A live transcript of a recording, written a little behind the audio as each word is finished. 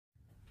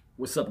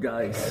What's up,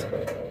 guys?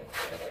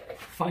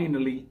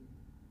 Finally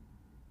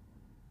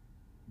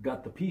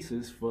got the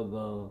pieces for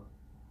the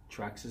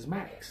Maxx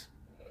Max.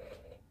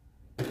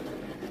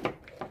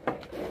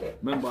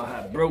 Remember,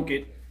 I had broke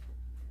it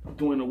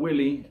doing a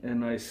wheelie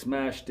and I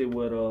smashed it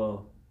with a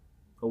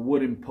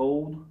wooden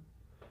pole.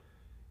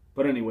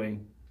 But anyway,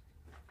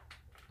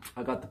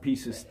 I got the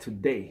pieces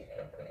today.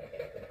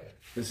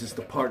 This is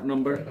the part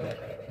number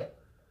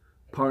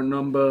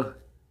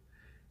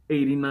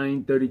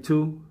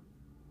 8932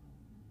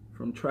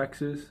 from Maxx.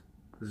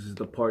 This is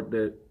the part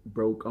that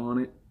broke on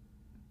it.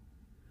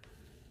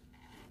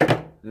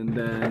 And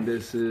then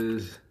this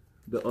is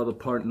the other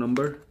part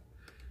number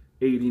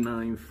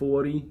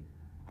 8940.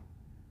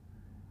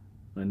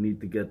 I need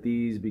to get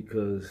these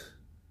because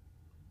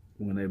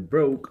when it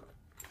broke,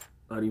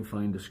 I didn't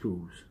find the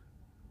screws.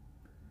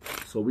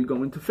 So we're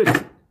going to fix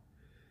it,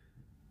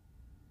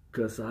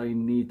 because I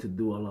need to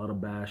do a lot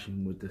of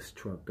bashing with this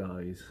truck,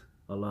 guys.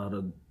 A lot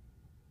of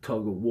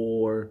tug of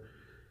war.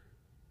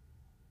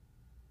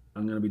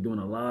 I'm gonna be doing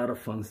a lot of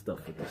fun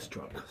stuff with this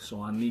truck.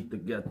 So I need to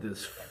get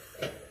this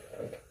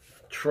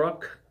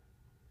truck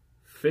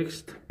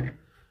fixed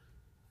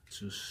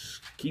to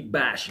keep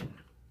bashing.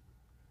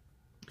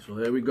 So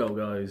here we go,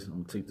 guys.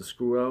 I'm gonna take the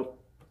screw out,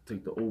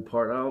 take the old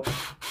part out.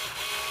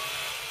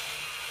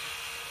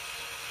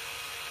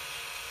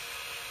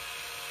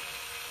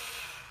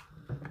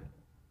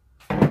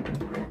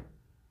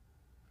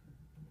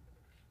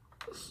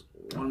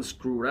 One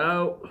screwed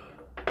out,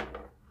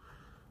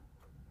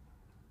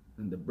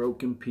 and the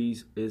broken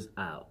piece is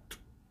out.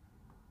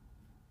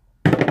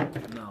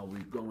 Now we're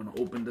going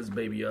to open this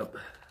baby up.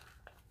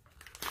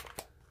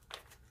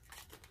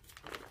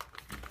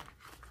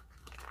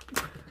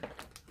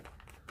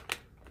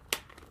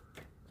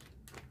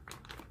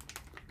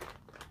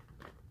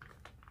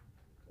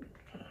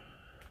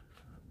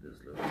 This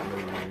little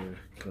blade here,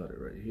 cut it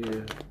right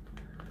here.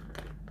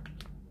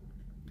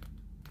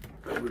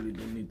 I really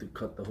don't need to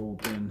cut the whole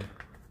thing.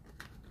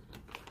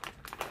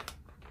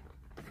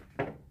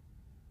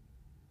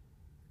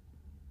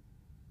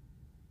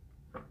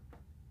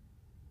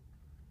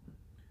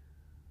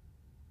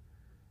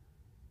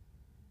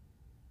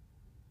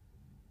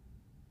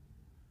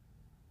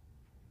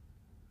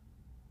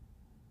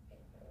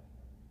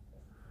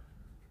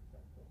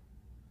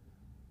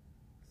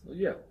 So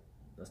yeah,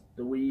 that's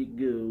the way it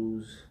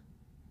goes.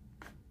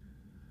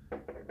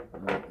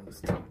 Alright,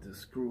 let's take this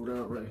screwed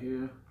out right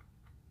here.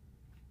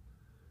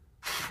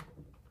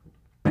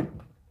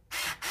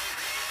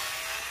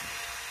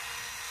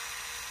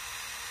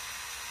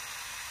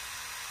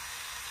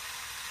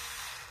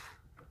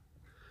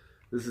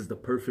 This is the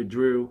perfect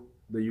drill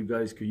that you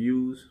guys could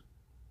use.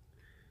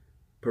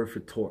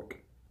 Perfect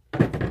torque.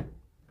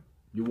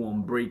 You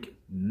won't break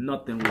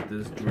nothing with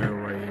this drill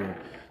right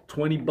here.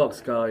 20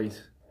 bucks,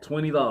 guys.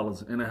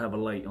 $20, and I have a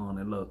light on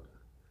it. Look,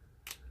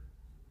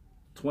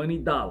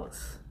 $20.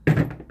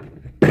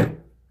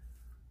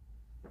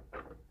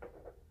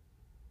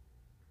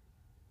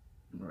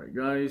 All right,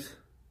 guys.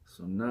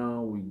 So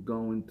now we're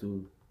going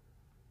to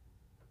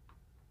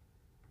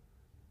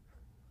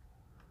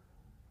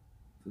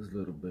this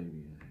little baby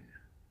in here.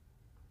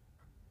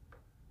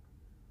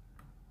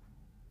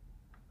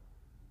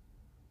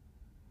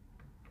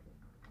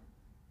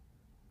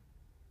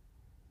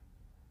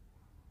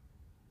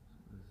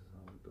 This is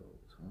how it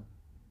goes, huh?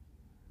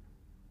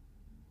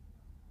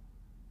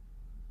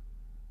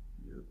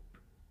 Yep.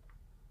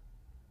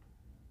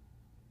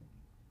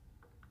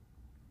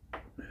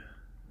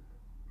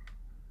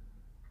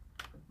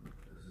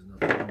 This is not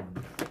the one.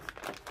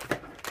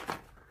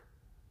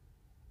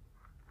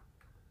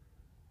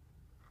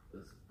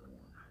 This is the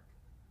one.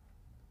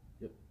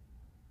 Yep.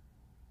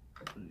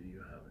 There you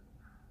have it.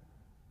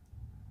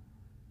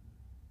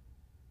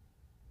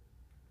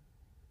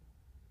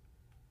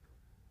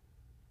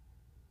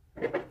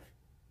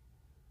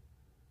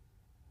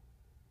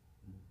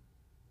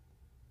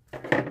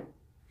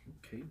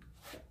 Okay.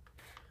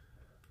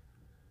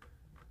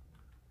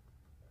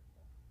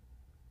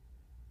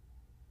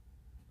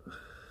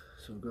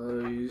 So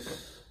guys,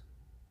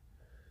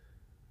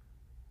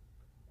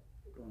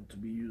 we're going to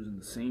be using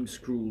the same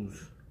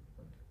screws.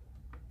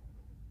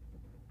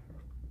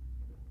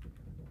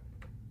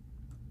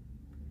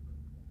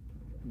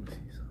 Let me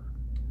see some.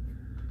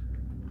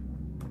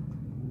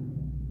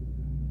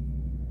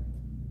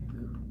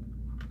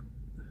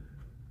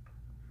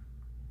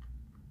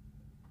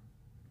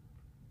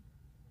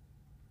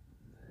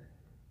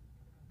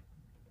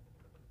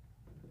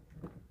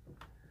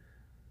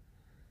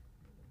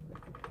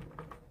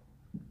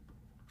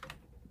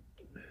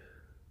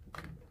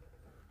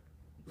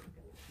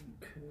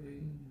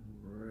 Okay,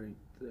 right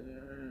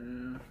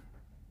there.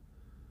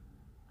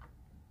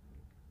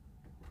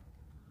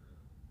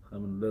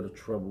 Having a little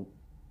trouble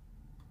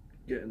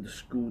getting the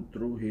screw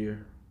through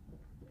here.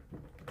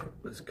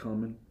 It's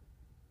coming.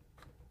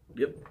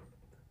 Yep.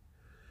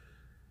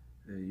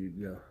 There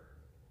you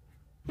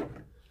go.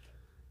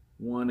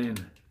 One in.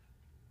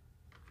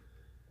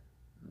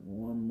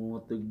 One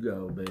more to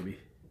go, baby.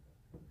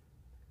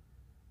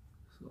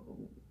 So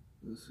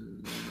This is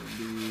gonna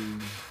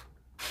be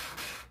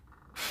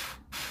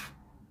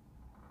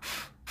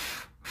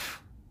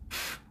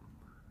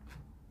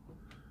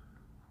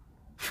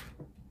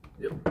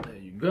yep, there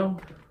you go.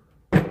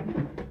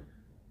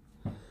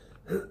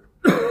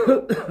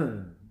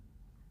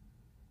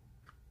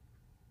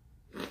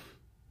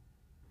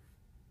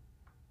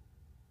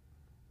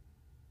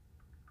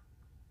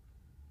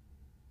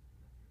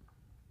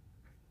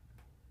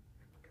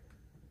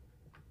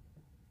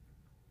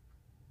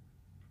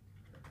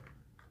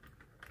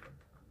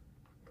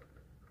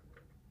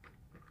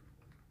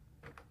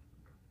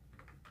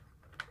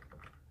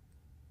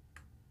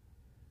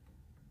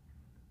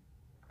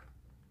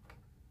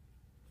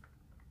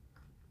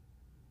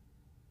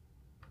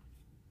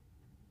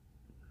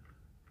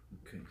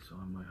 Okay, so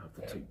I might have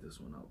to take this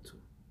one out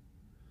too.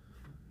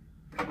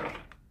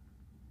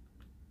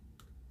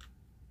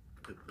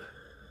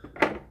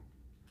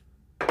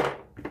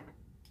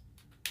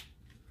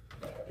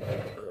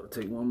 I'll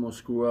take one more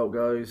screw out,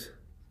 guys.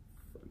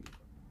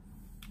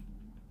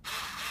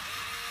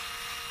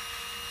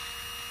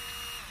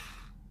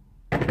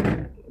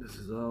 This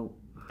is out.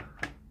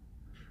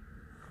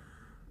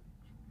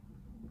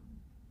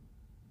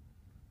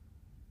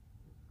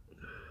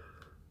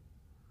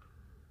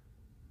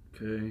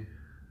 Okay,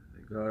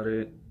 I got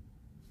it.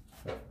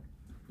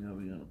 Now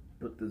we're gonna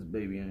put this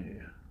baby in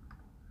here.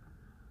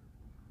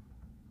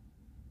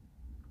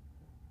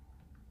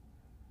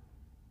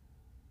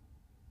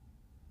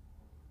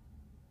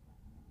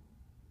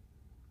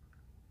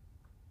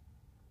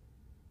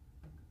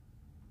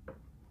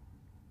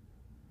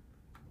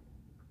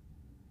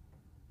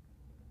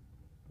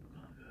 Come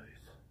on, guys.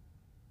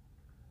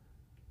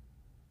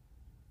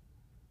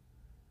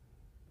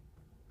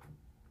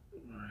 All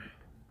right.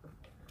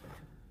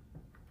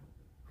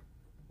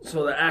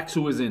 So the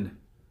axle is in.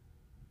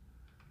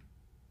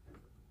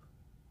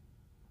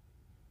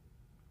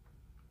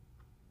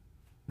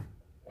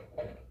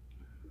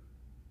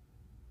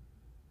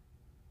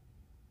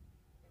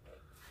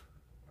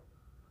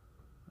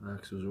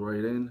 Axle's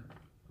right in.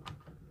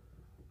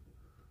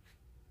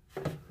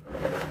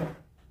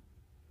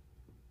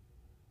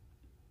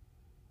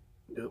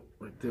 Yep,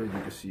 right there you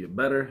can see it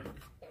better.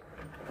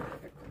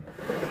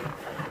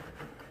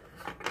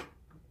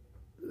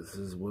 This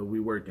is what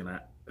we're working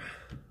at.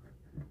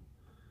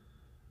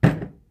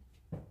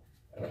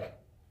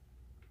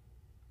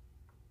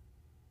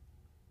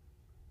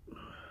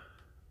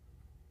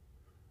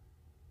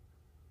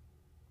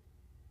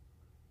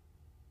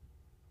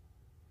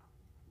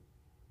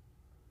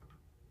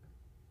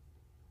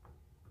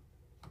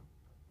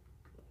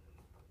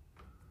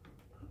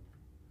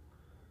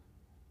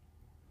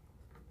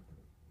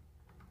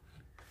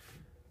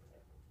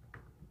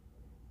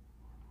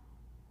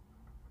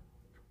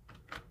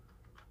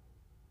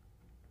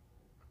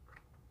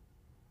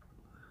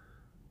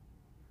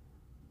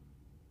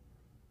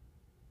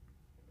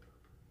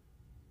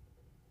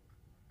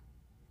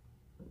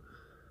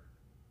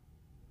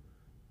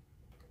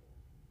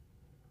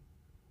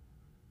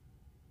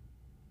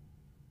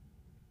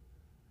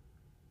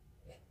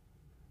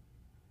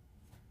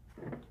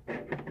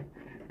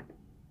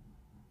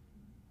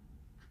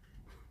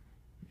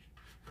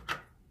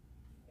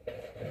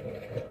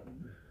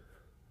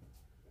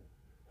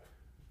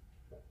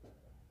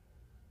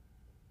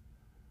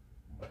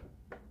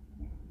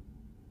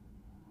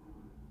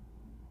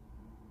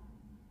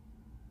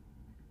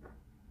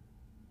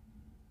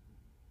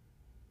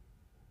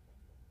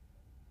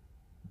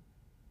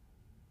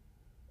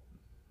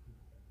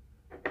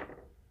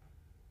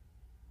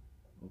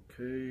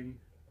 Okay.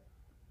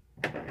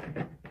 I'm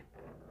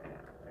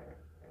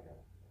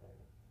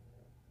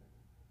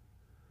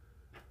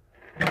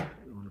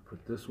gonna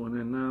put this one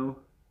in now.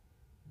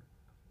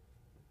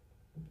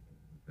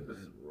 This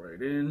is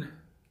right in.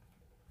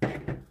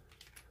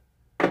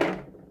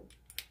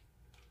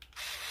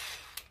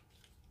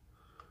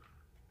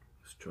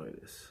 Let's try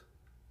this.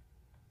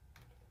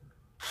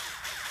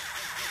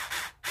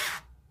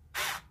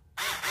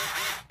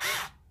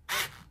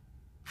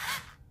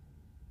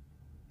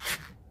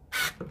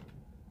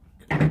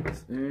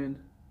 In.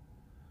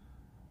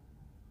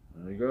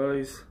 Alright,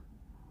 guys.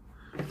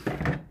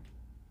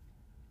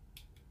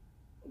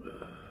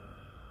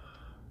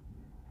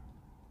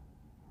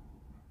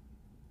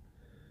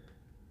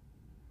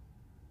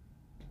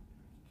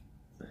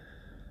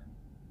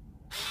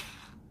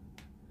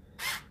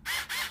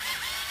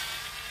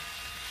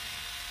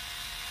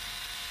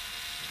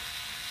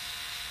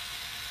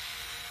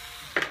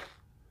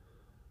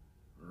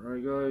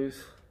 Alright,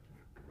 guys.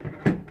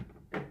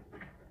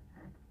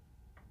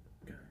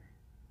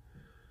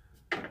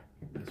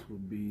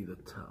 Would be the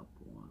top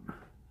one.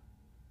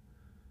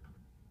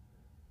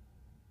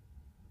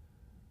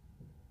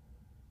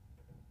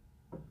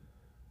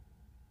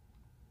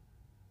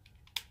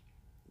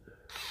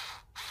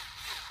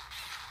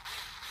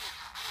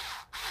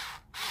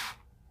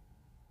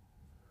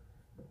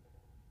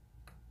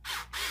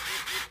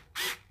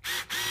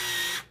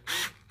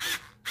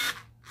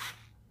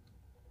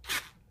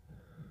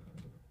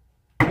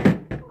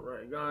 All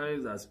right,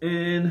 guys, that's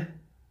in.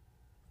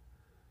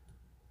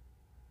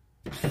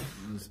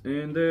 It's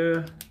in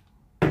there.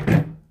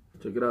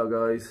 Check it out,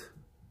 guys.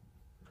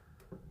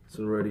 It's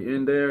already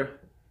in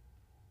there.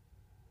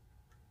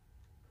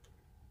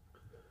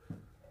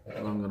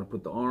 And I'm gonna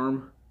put the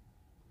arm.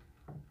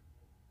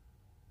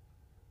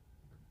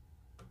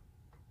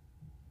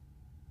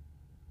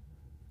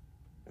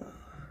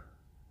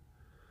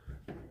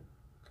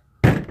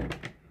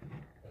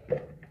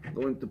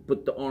 Going to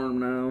put the arm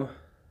now.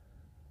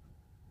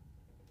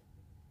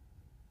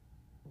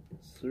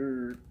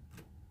 Sir.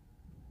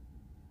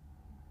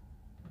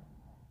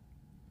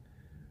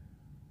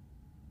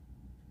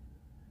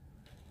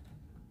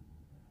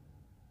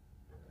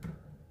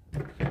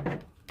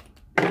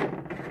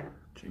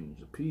 Change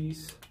the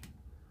piece.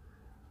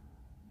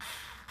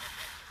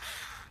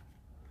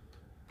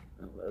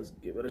 And let's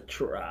give it a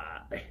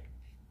try.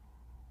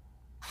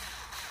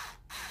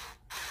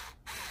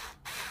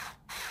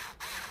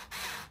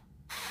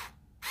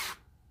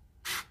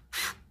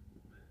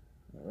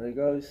 Alright,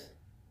 guys.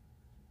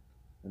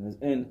 And it's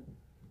in.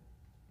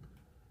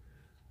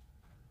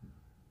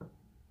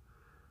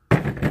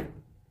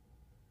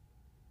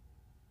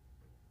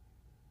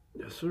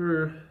 Yes,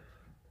 sir.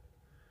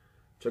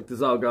 Check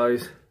this out,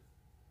 guys.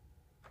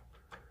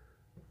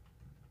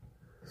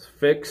 It's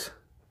fixed.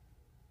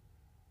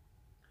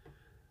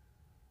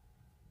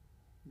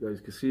 You guys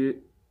can see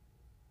it.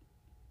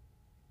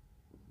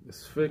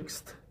 It's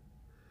fixed.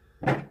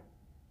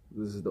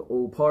 This is the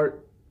old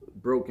part,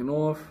 broken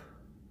off.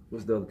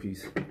 What's the other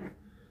piece?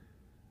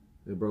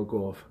 It broke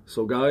off.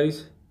 So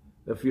guys,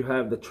 if you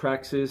have the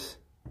Maxx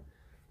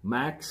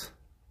Maxx,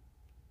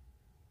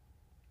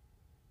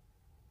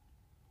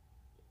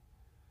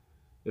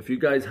 if you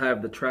guys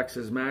have the Maxx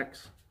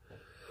Maxx,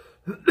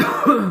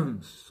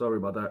 sorry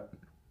about that.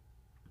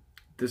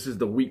 This is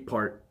the weak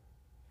part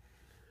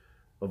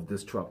of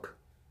this truck.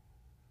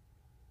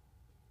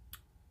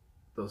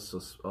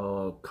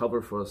 The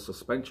cover for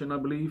suspension, I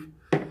believe.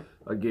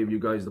 I gave you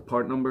guys the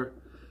part number.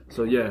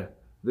 So yeah,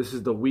 this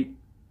is the weak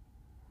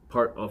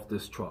part of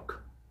this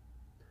truck.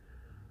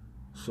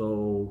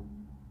 So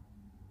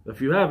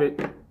if you have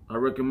it, I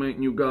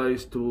recommend you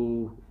guys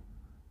to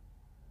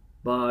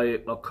buy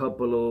a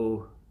couple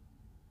of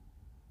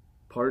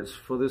parts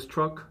for this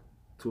truck,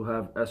 to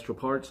have extra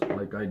parts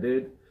like I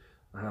did.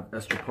 I have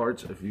extra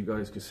parts, if you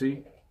guys can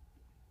see.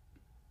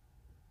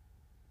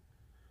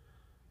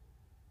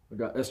 I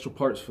got extra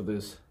parts for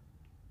this.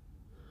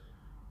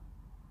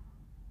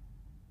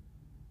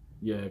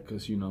 Yeah,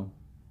 because you know,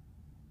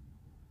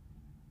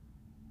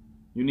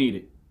 you need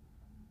it.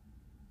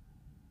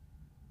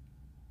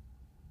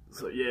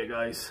 So yeah,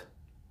 guys,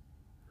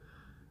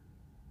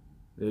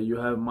 there you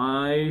have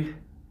my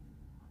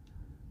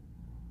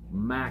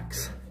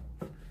Maxx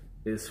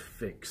Is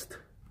Fixed.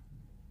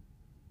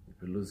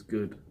 It looks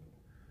good.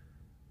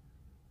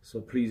 So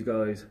please,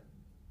 guys,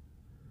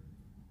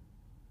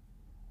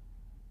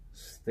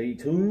 stay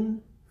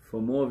tuned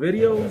for more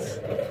videos.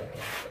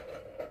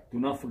 Do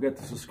not forget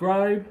to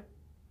subscribe,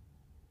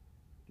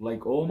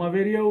 like all my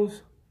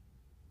videos,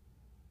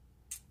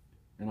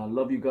 and I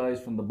love you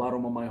guys from the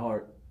bottom of my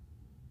heart.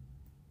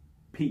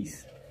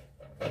 Peace.